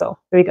last long. So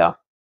there you go.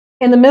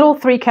 In the middle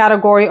 3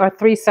 category are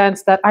 3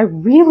 scents that I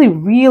really,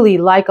 really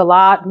like a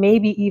lot,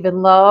 maybe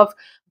even love,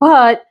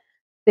 but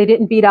they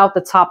didn't beat out the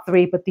top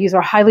 3, but these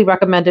are highly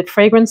recommended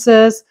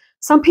fragrances.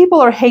 Some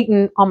people are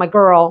hating on my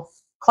girl,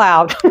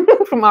 Cloud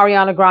from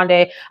Ariana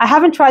Grande. I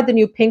haven't tried the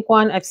new pink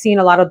one. I've seen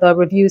a lot of the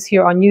reviews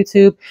here on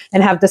YouTube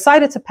and have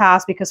decided to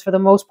pass because for the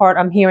most part,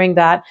 I'm hearing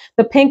that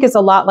the pink is a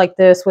lot like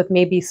this with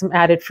maybe some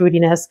added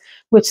fruitiness,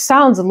 which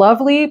sounds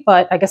lovely,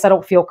 but I guess I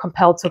don't feel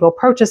compelled to go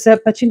purchase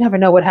it, but you never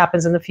know what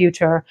happens in the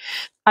future.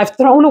 I've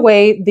thrown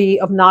away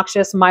the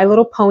obnoxious My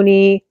Little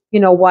Pony,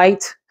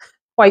 white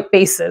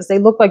bases. They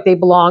look like they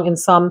belong in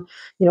some,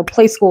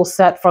 play school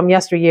set from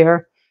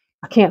yesteryear.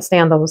 I can't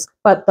stand those.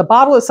 But the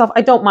bottle itself,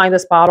 I don't mind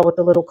this bottle with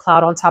the little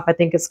cloud on top. I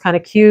think it's kind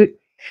of cute.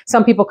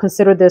 Some people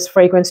consider this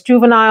fragrance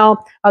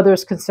juvenile.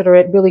 Others consider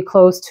it really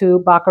close to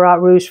Baccarat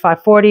Rouge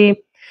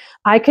 540.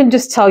 I can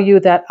just tell you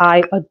that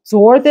I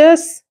adore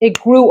this. It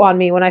grew on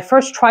me. When I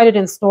first tried it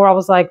in store, I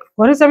was like,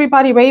 what is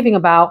everybody raving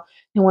about?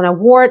 And when I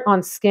wore it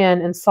on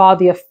skin and saw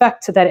the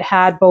effect that it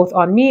had both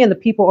on me and the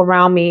people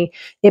around me,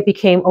 it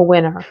became a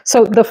winner.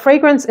 So the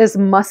fragrance is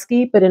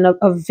musky, but in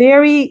a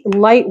very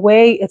light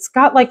way. It's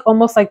got like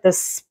almost like this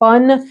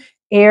spun,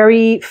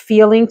 airy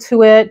feeling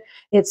to it.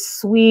 It's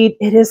sweet.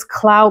 It is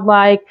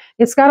cloud-like.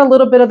 It's got a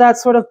little bit of that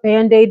sort of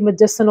Band-Aid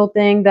medicinal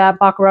thing that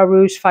Baccarat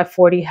Rouge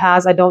 540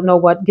 has. I don't know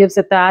what gives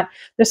it that.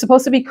 There's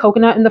supposed to be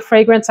coconut in the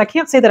fragrance. I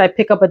can't say that I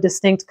pick up a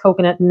distinct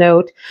coconut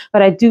note,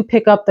 but I do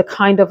pick up the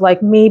kind of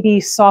like maybe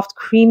soft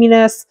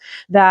creaminess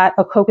that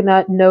a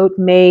coconut note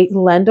may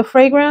lend a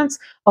fragrance,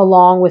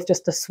 along with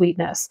just the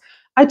sweetness.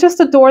 I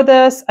just adore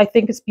this. I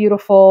think it's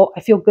beautiful.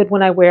 I feel good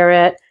when I wear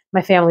it.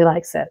 My family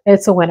likes it.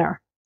 It's a winner.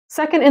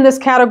 Second in this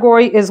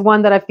category is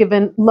one that I've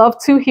given love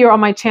to here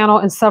on my channel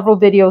in several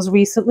videos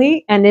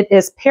recently, and it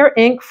is Pear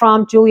Inc.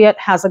 from Juliette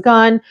Has,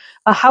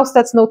 a house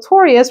that's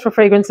notorious for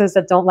fragrances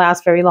that don't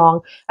last very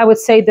long. I would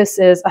say this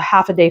is a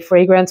half-a-day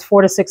fragrance,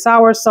 4 to 6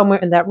 hours, somewhere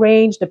in that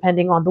range,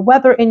 depending on the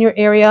weather in your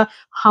area,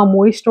 how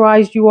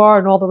moisturized you are,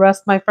 and all the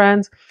rest, my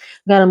friends.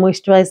 Gotta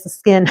moisturize the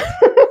skin.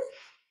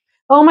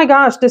 Oh my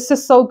gosh, this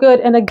is so good.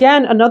 And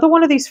again, another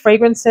one of these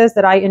fragrances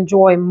that I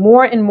enjoy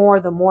more and more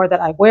the more that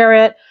I wear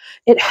it.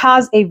 It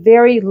has a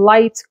very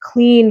light,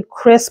 clean,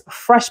 crisp,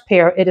 fresh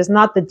pear. It is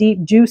not the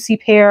deep, juicy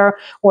pear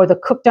or the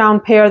cooked down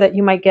pear that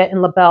you might get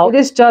in La Belle. It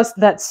is just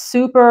that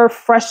super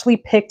freshly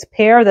picked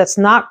pear that's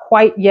not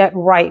quite yet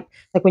ripe.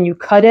 Like when you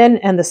cut in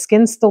and the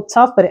skin's still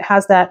tough, but it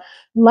has that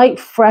light,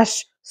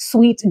 fresh,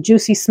 sweet,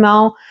 juicy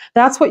smell.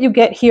 That's what you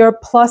get here,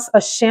 plus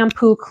a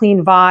shampoo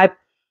clean vibe.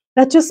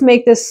 That just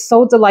make this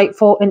so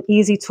delightful and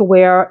easy to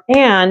wear,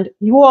 and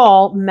you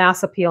all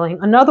mass appealing.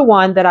 Another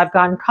one that I've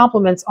gotten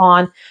compliments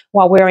on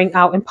while wearing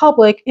out in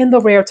public in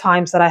the rare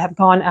times that I have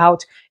gone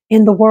out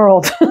in the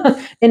world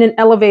in an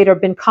elevator,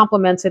 been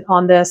complimented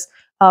on this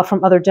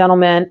from other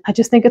gentlemen. I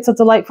just think it's a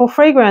delightful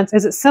fragrance.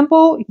 Is it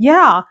simple?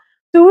 Yeah.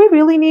 Do we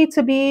really need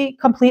to be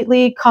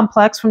completely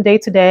complex from day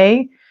to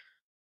day?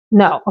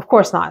 No, of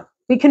course not.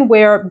 We can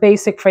wear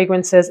basic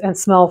fragrances and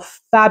smell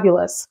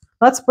fabulous.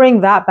 Let's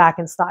bring that back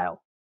in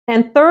style.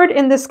 And third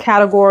in this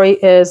category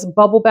is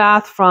Bubble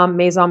Bath from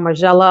Maison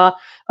Margiela,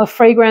 a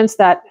fragrance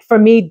that for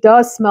me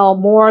does smell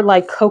more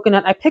like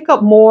coconut. I pick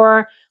up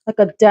more like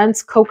a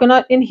dense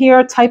coconut in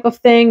here type of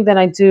thing than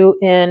I do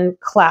in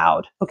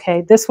Cloud.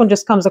 Okay, this one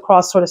just comes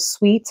across sort of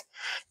sweet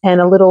and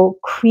a little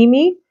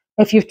creamy.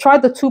 If you've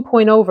tried the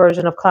 2.0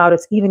 version of Cloud,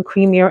 it's even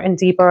creamier and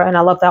deeper, and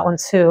I love that one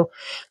too.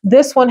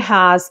 This one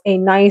has a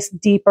nice,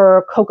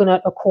 deeper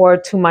coconut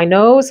accord to my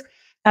nose.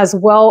 as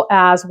well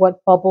as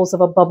what bubbles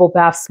of a bubble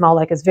bath smell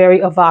like. It's very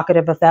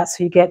evocative of that.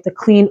 So you get the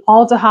clean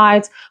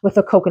aldehydes with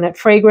a coconut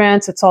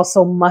fragrance. It's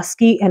also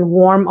musky and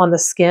warm on the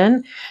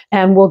skin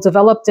and will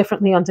develop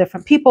differently on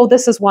different people.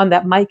 This is one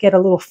that might get a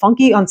little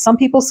funky on some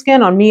people's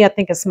skin. On me, I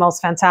think it smells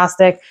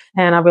fantastic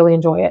and I really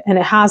enjoy it. And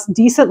it has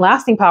decent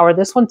lasting power.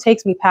 This one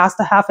takes me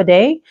past a half a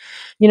day,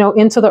 you know,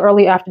 into the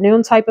early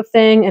afternoon type of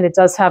thing. And it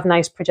does have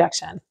nice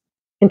projection.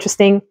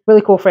 Interesting,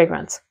 really cool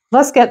fragrance.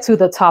 Let's get to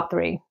the top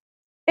three.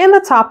 In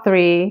the top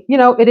three, you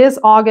know, it is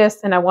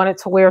August and I wanted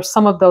to wear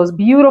some of those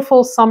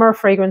beautiful summer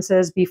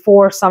fragrances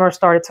before summer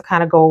started to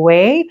kind of go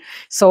away.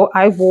 So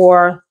I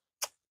wore,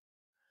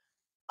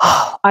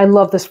 I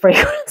love this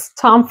fragrance,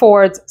 Tom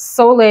Ford's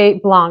Soleil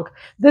Blanc.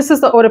 This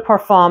is the eau de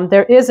parfum.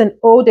 There is an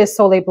eau de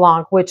Soleil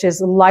Blanc, which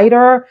is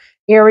lighter,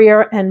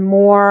 airier, and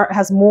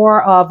has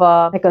more of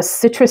a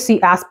citrusy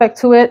aspect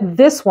to it.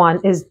 This one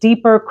is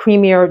deeper,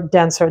 creamier,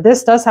 denser.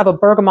 This does have a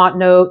bergamot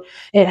note.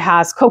 It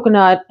has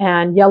coconut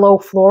and yellow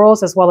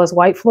florals as well as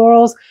white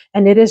florals.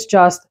 And it is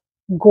just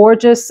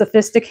gorgeous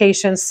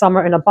sophistication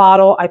summer in a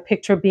bottle. I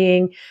picture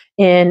being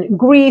in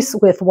Greece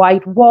with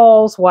white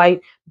walls,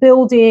 white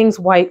buildings,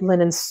 white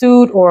linen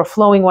suit or a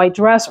flowing white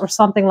dress or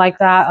something like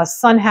that, a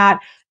sun hat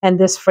and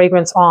this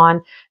fragrance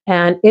on.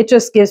 And it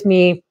just gives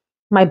me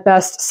my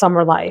best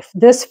summer life.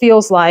 This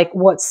feels like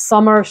what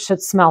summer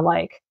should smell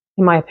like,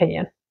 in my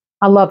opinion.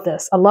 I love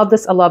this. I love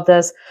this. I love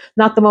this.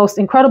 Not the most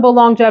incredible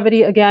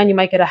longevity. Again, you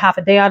might get a half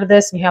a day out of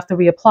this and you have to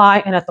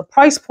reapply. And at the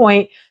price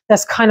point,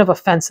 that's kind of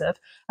offensive.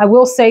 I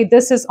will say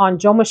this is on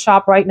Joma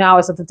Shop right now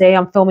as of the day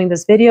I'm filming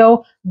this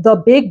video. The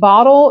big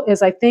bottle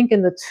is, I think,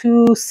 in the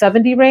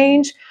 $270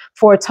 range.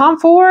 For Tom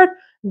Ford,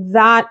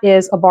 that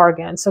is a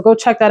bargain. So go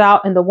check that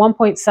out. And the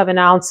 1.7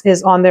 ounce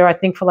is on there, I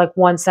think, for like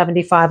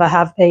 $175. I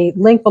have a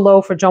link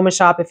below for Joma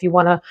Shop if you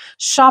want to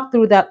shop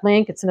through that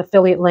link. It's an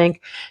affiliate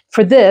link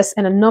for this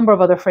and a number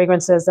of other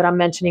fragrances that I'm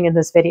mentioning in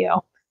this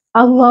video.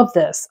 I love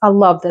this. I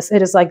love this.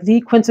 It is like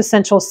the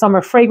quintessential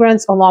summer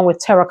fragrance along with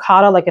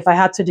terracotta. Like if I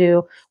had to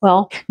do,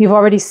 well, you've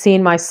already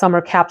seen my summer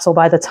capsule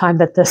by the time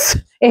that this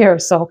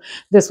airs. So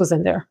this was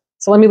in there.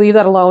 So let me leave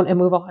that alone and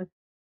move on.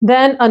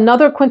 Then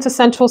another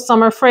quintessential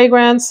summer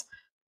fragrance.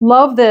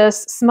 Love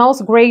this,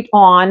 smells great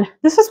on.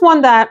 This is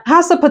one that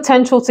has the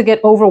potential to get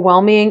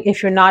overwhelming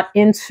if you're not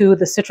into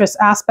the citrus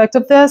aspect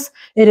of this.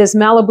 It is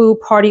Malibu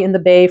Party in the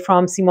Bay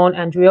from Simone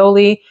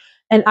Andreoli.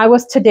 And I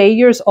was today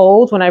years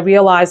old when I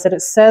realized that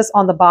it says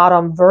on the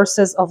bottom,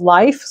 Verses of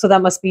Life. So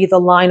that must be the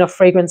line of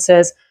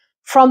fragrances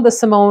from the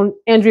Simone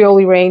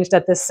Andreoli range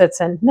that this sits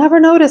in. Never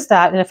noticed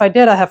that. And if I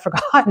did, I have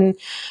forgotten.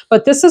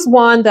 But this is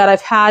one that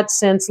I've had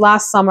since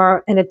last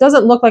summer and it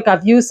doesn't look like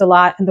I've used a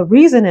lot. And the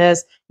reason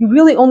is you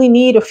really only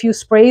need a few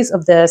sprays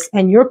of this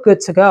and you're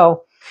good to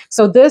go.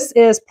 So this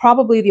is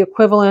probably the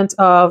equivalent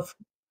of,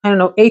 I don't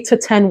know, 8 to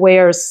 10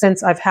 wears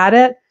since I've had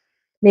it,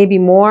 maybe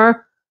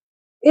more.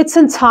 It's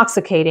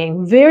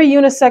intoxicating, very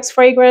unisex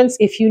fragrance.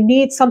 If you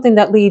need something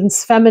that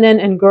leans feminine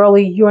and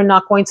girly, you are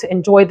not going to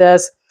enjoy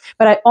this.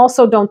 But I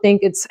also don't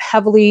think it's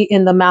heavily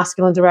in the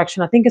masculine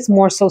direction. I think it's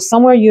more so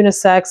somewhere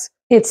unisex.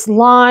 It's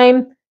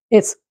lime.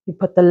 You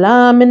put the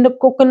lime in the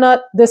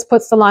coconut. This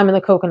puts the lime in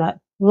the coconut.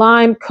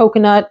 Lime,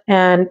 coconut,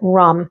 and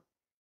rum.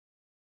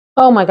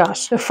 Oh my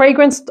gosh. The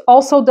fragrance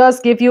also does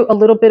give you a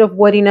little bit of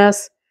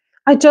woodiness.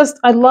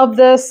 I love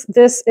this.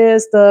 This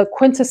is the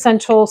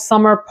quintessential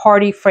summer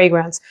party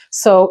fragrance.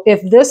 So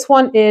if this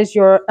one is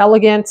your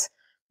elegant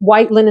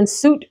white linen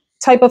suit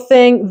type of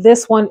thing,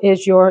 this one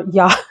is your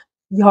yurt.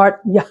 We're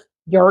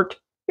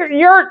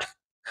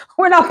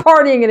not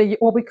partying in a,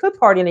 well, we could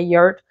party in a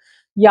yurt.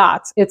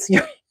 Yachts. It's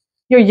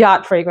your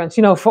yacht fragrance,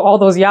 you know, for all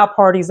those yacht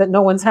parties that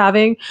no one's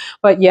having.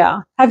 But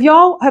yeah, have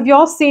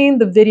y'all seen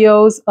the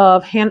videos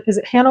of is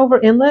it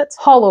Hanover Inlet?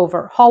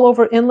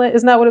 Haulover Inlet,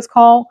 isn't that what it's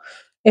called?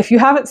 If you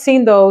haven't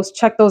seen those,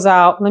 check those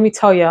out. Let me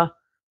tell you,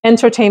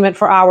 entertainment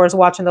for hours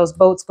watching those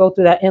boats go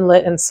through that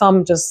inlet and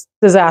some just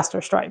disaster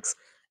strikes.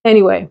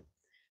 Anyway,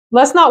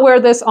 let's not wear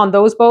this on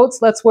those boats.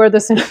 Let's wear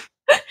this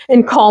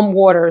in calm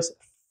waters.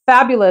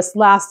 Fabulous,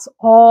 lasts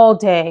all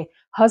day.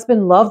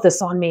 Husband loved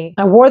this on me.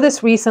 I wore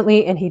this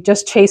recently and he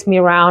just chased me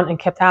around and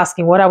kept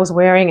asking what I was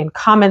wearing and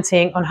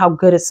commenting on how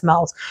good it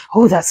smells.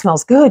 Oh, that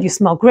smells good. You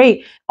smell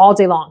great all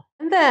day long.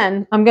 And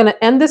then I'm going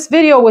to end this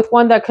video with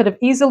one that could have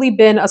easily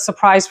been a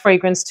surprise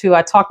fragrance too.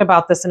 I talked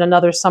about this in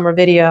another summer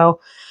video.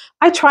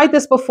 I tried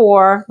this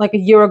before, like a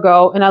year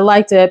ago, and I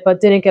liked it,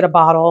 but didn't get a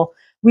bottle.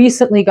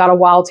 Recently got a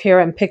wild hair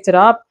and picked it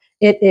up.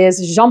 It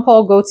is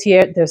Jean-Paul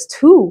Gaultier. There's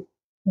 2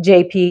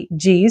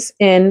 JPGs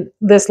in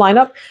this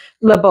lineup.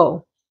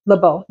 Beau.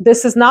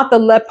 This is not the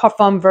Le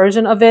Parfum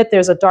version of it.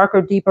 There's a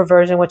darker, deeper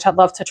version, which I'd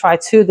love to try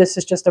too. This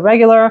is just a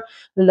regular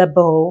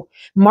Beau.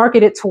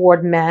 Marketed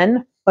toward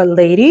men, but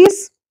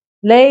ladies,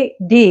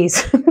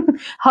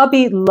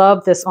 hubby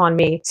loved this on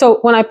me. So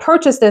when I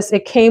purchased this,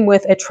 it came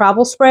with a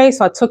travel spray.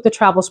 So I took the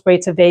travel spray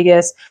to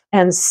Vegas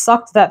and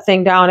sucked that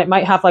thing down. It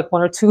might have like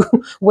 1 or 2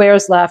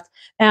 wears left.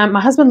 And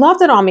my husband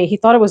loved it on me. He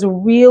thought it was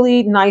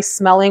really nice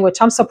smelling,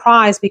 which I'm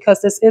surprised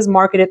because this is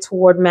marketed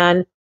toward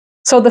men.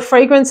 So the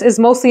fragrance is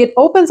mostly, it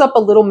opens up a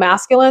little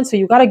masculine. So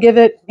you got to give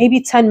it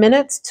maybe 10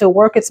 minutes to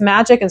work its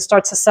magic and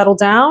start to settle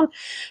down.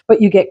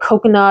 But you get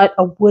coconut,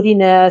 a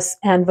woodiness,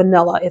 and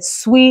vanilla. It's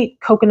sweet,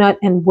 coconut,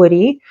 and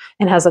woody,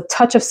 and has a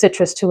touch of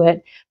citrus to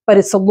it. But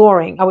it's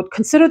alluring. I would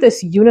consider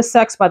this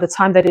unisex by the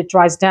time that it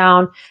dries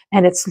down.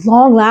 And it's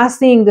long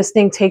lasting. This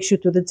thing takes you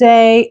through the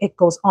day. It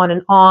goes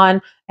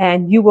on,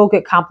 and you will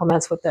get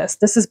compliments with this.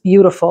 This is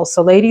beautiful.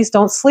 So ladies,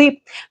 don't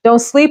sleep. Don't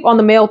sleep on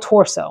the male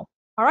torso.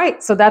 All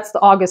right, so that's the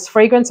August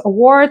Fragrance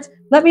Awards.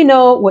 Let me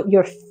know what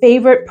your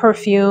favorite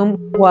perfume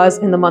was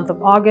in the month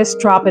of August.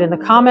 Drop it in the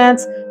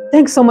comments.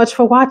 Thanks so much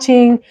for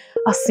watching.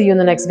 I'll see you in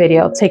the next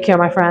video. Take care,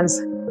 my friends.